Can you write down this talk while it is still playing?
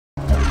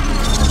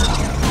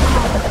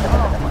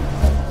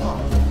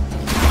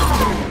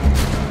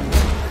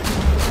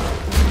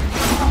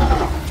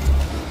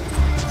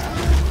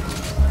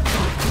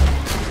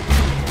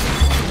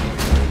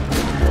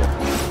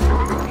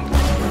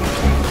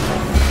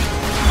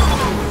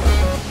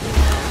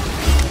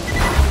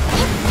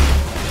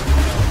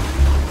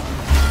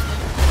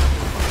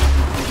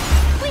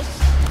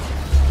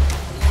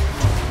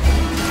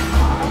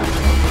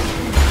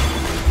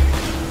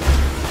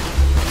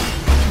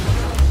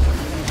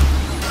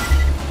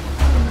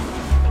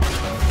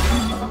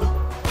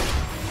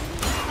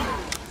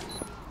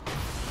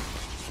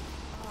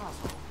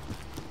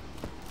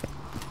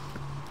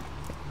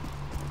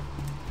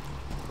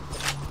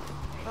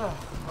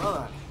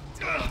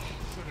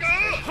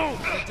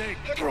Day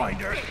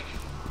grinder.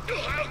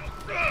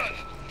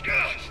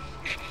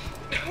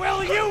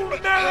 Will you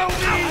marrow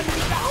me?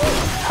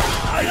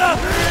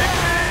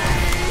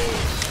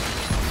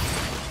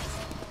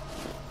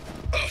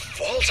 A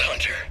Vault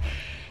Hunter?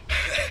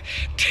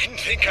 Didn't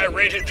think I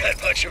rated that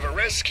much of a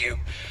rescue.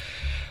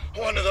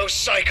 One of those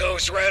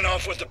psychos ran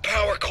off with the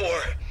power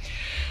core.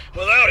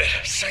 Without it,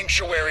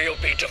 Sanctuary will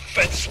be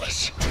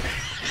defenseless.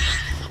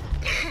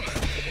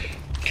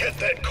 Get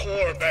that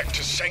core back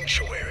to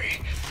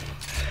Sanctuary.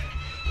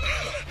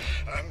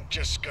 I'm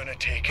just gonna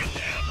take a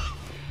nap.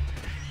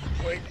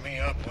 Wake me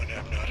up when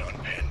I'm not on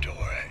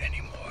Pandora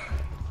anymore.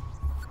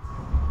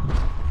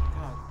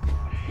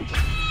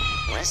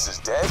 Reese is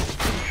dead?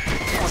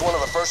 He was one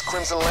of the first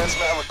Crimson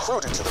Lancemen I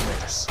recruited to the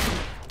Raiders.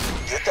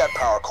 Get that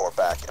power core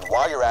back, and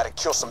while you're at it,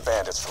 kill some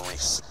bandits for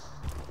Reese.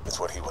 That's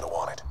what he would have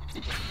wanted.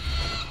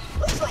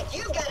 Looks like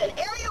you've got an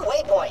area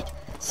waypoint.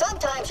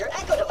 Sometimes your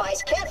Echo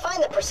device can't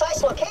find the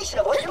precise location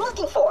of what you're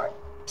looking for.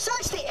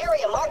 Search the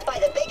area marked by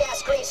the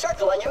big-ass